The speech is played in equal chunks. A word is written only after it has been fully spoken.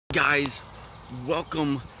Guys,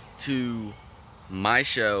 welcome to my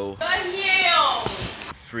show.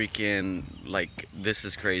 Freaking, like, this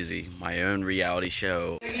is crazy. My own reality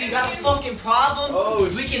show. You got a fucking problem? Oh,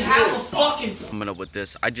 we can have a fucking... Coming up with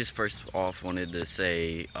this, I just first off wanted to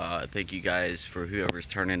say thank you guys for whoever's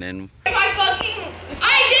turning in. I did it!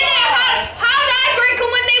 How did I break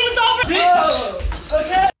them when they was over? Oh,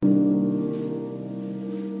 okay.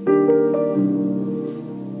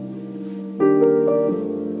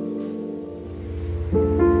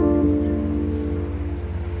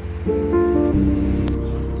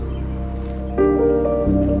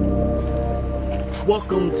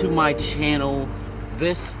 Welcome to my channel.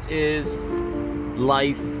 This is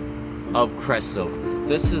Life of Cresa.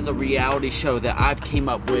 This is a reality show that I've came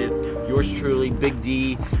up with, yours truly, Big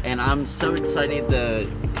D, and I'm so excited to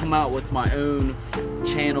come out with my own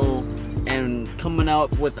channel and coming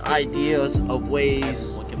up with ideas of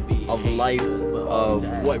ways of life, of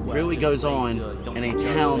what really goes on in a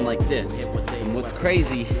town like this. And what's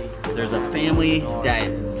crazy, there's a family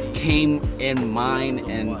that came in mine,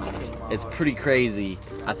 and it's pretty crazy.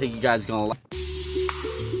 I think you guys are gonna like.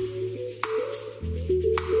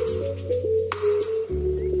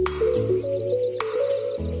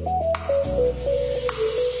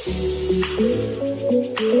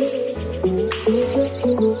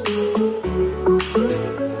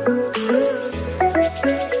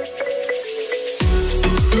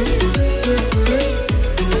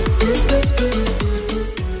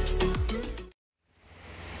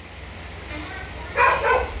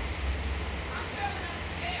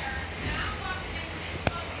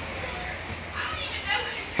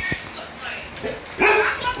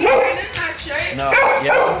 No,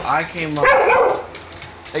 yeah, I came up.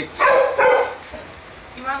 Hey.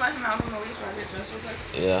 You might let him out from the leash while I get dressed real quick?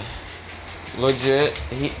 Yeah. Legit.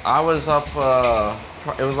 I was up,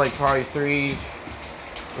 it was like probably it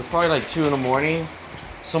was probably like 2 in the morning.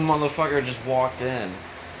 Some motherfucker just walked in.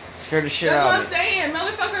 Scared the shit out of me. That's what I'm saying.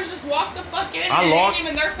 Motherfuckers just walked the fuck in and it ain't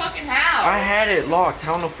even their fucking house. I had it locked.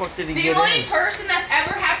 How in the fuck did he get in? The only person that's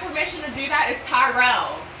ever had permission to do that is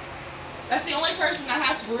Tyrell. That's the only person that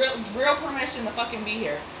has real permission to fucking be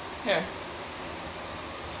here. Here.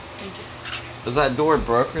 Thank you. Was that door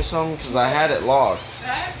broke or something? Because I had it locked.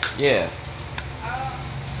 That? Yeah.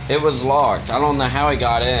 It was locked. I don't know how he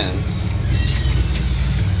got in.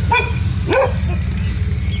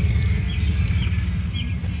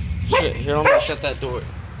 Shit, here, I'm gonna shut that door.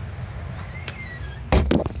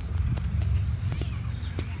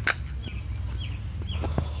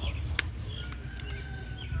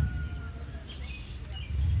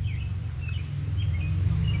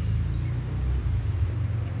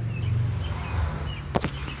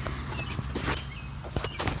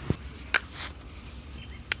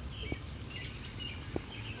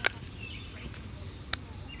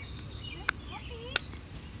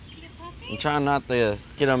 I'm trying not to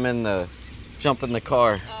get him in the, jump in the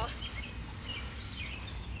car. Oh.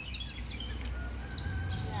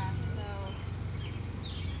 Yeah, so.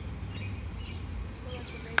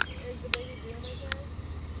 Is the baby doing okay?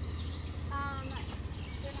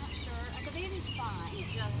 They're not sure. The baby's fine.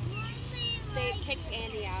 Just, they kicked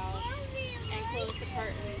Andy out and closed the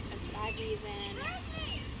curtains and put IVs in.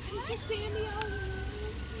 They kicked Andy out.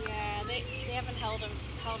 Yeah, they haven't held her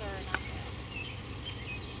enough.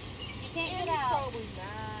 Can't get out.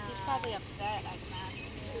 He's probably upset, I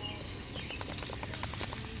imagine.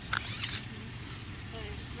 But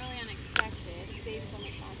it's really unexpected. The baby's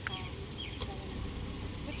only 5 pounds,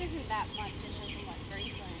 which isn't that much different from what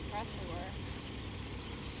Cresa and Cresa were.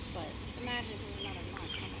 But imagine if it was another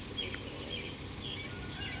month, how much the baby would weigh.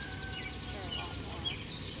 Sure, a lot more.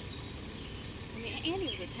 I mean, Andy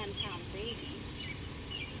was a 10-pound baby.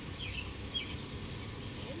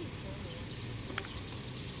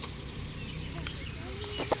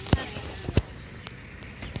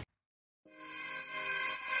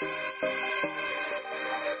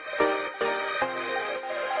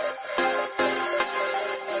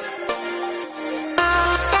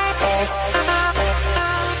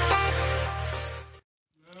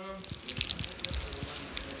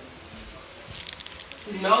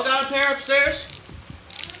 Does Mel got a pair upstairs?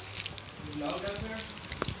 Does Mel got a pair?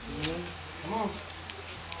 Come on.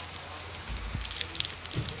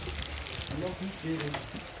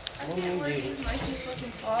 I can't wear these Nike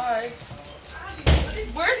fucking slides.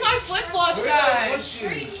 Where's my flip-flops at? What's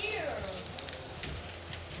right here.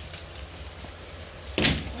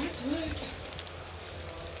 What?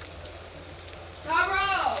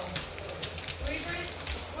 Tyrell! Will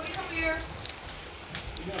you come here?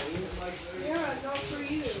 Yeah, no, for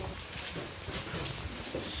you.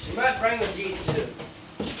 You might bring the Jeep too.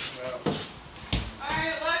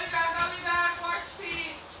 Alright, love you.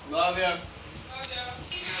 Love ya.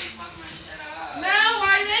 No,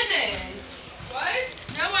 I didn't. What?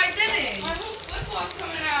 No, I didn't. My whole flip-flop's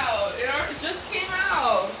coming out. It just came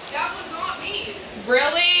out. That was not me.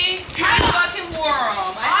 Really? I fucking wore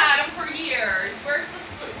them. I had them for years. Where's the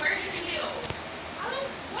heels? I don't.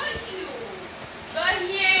 What heels? The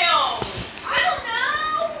heels. I don't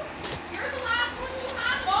know. You're the last one who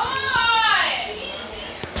had them. What?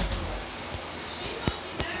 She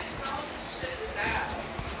fucking knows where all this shit is at.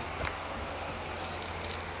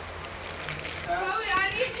 Chloe, I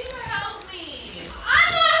need you to help me.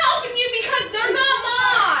 I'm not helping you because they're not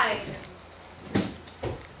mine.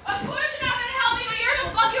 Of course you're not gonna help me, but you're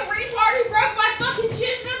the fucking retard who broke my fucking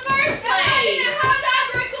shoes in the first place. How did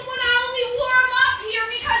I break them when I only wore them up here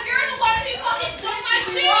because you're the one who fucking stole my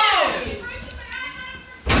shoes?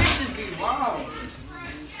 This should be wrong.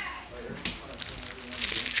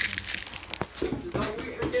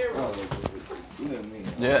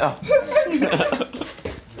 Yeah.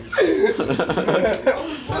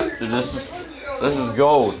 Dude, this is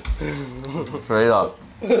gold. Straight up.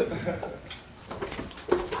 Are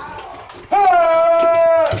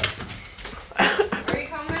you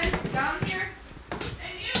coming down here?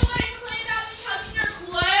 And you want to complain about me touching your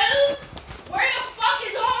clothes? Where the fuck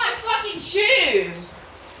is all my fucking shoes?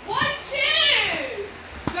 What shoes?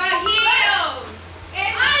 The heels. I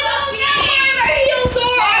don't know where the heels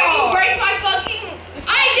are. Why did you break my fucking? I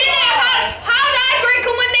didn't. How did I break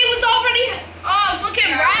them when they was already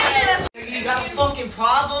looking ratchet? You got a fucking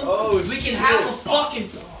problem? Oh, we shit. can have a fucking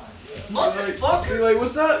motherfucker. You're like,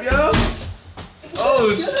 what's up, yo?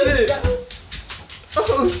 Oh shit!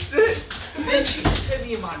 Oh shit! Bitch, you just hit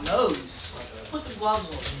me in my nose. Put the gloves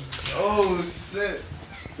on. Oh shit!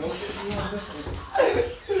 Don't get me on this one.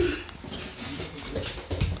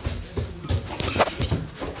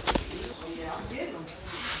 Yeah, I'm getting them.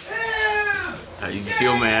 How you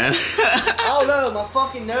feel, man? I don't know, my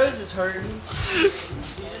fucking nose is hurting. You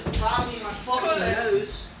just popped me in my fucking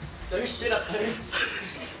nose. There's shit up there.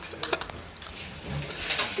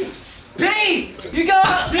 B! You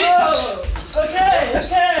got it! Oh, okay.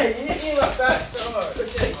 You hit me in my back so hard.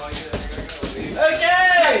 Okay.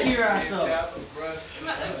 Okay! Get your ass up.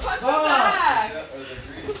 Punch your back.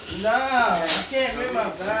 Nah, I can't hit my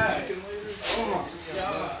back. Oh my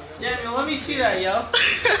god. Yeah, man, let me see that, yo.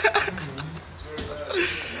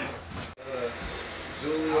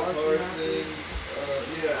 Julia Carson,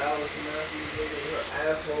 Allison Matthews, look at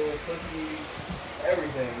her asshole, pussy,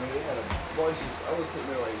 everything, man. They had a bunch of, I was sitting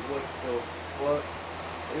there like, what the fuck?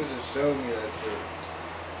 They was just showing me that shit.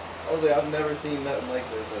 I was like, I've never seen nothing like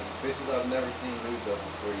this. Like, bitches I've never seen nudes of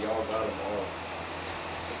before. Y'all got them all.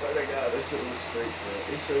 I swear to God, this shit was straight, bro.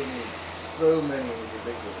 They showed me so many, it was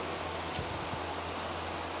ridiculous.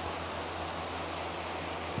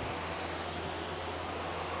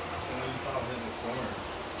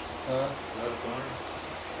 Huh? That summer?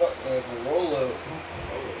 Fuck, no, it's a Rolo.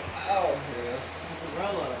 Ow, yeah.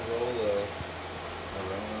 Rolo.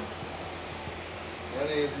 My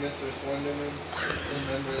name is Mr. Slenderman.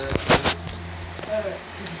 Remember that shit?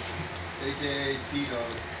 AKA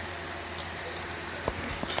T-Dog.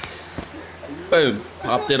 Boom.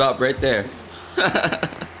 Popped it up right there. Yup.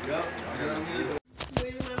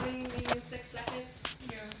 Wait a minute, you in 6 seconds?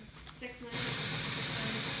 Yeah. 6 minutes?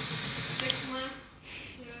 6 months?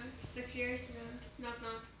 Yeah. 6 years? Yeah. Knock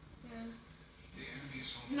knock. Yeah.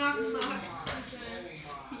 Knock knock. Okay.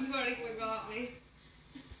 You already forgot me.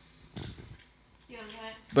 You don't get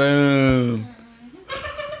it? Boom.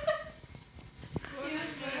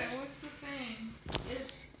 What's the thing?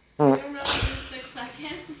 It's you remember in 6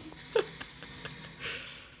 seconds?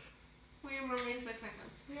 We remember in 6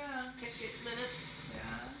 seconds. Yeah. 6 minutes.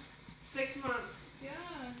 Yeah. 6 months.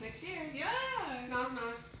 Yeah. 6 years. Yeah. Knock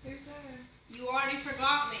knock. Who said? You already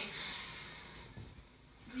forgot me.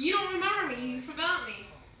 You don't remember me. You forgot me.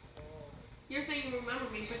 You're saying you remember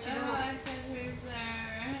me, but you don't. I said who's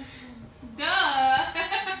there? Duh.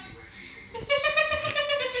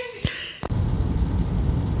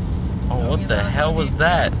 Oh, what the hell was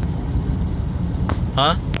that?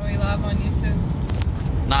 Huh? Are we live on YouTube?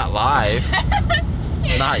 Not live.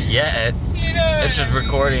 Not yet. You know. It's just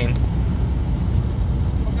recording.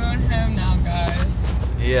 We're going home now, guys.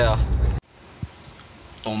 Yeah.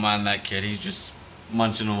 Don't mind that kid. He's just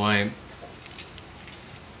munching away.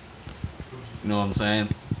 You know what I'm saying?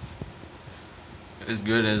 It's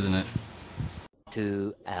good, isn't it?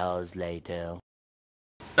 2 hours later.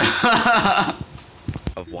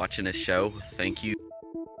 Of watching a show. Thank you. You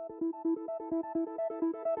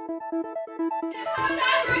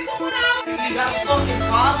got a fucking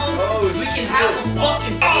problem? Oh, we can have a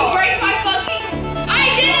fucking You break my fucking. I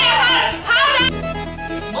didn't. How did?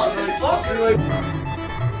 motherfucker. like.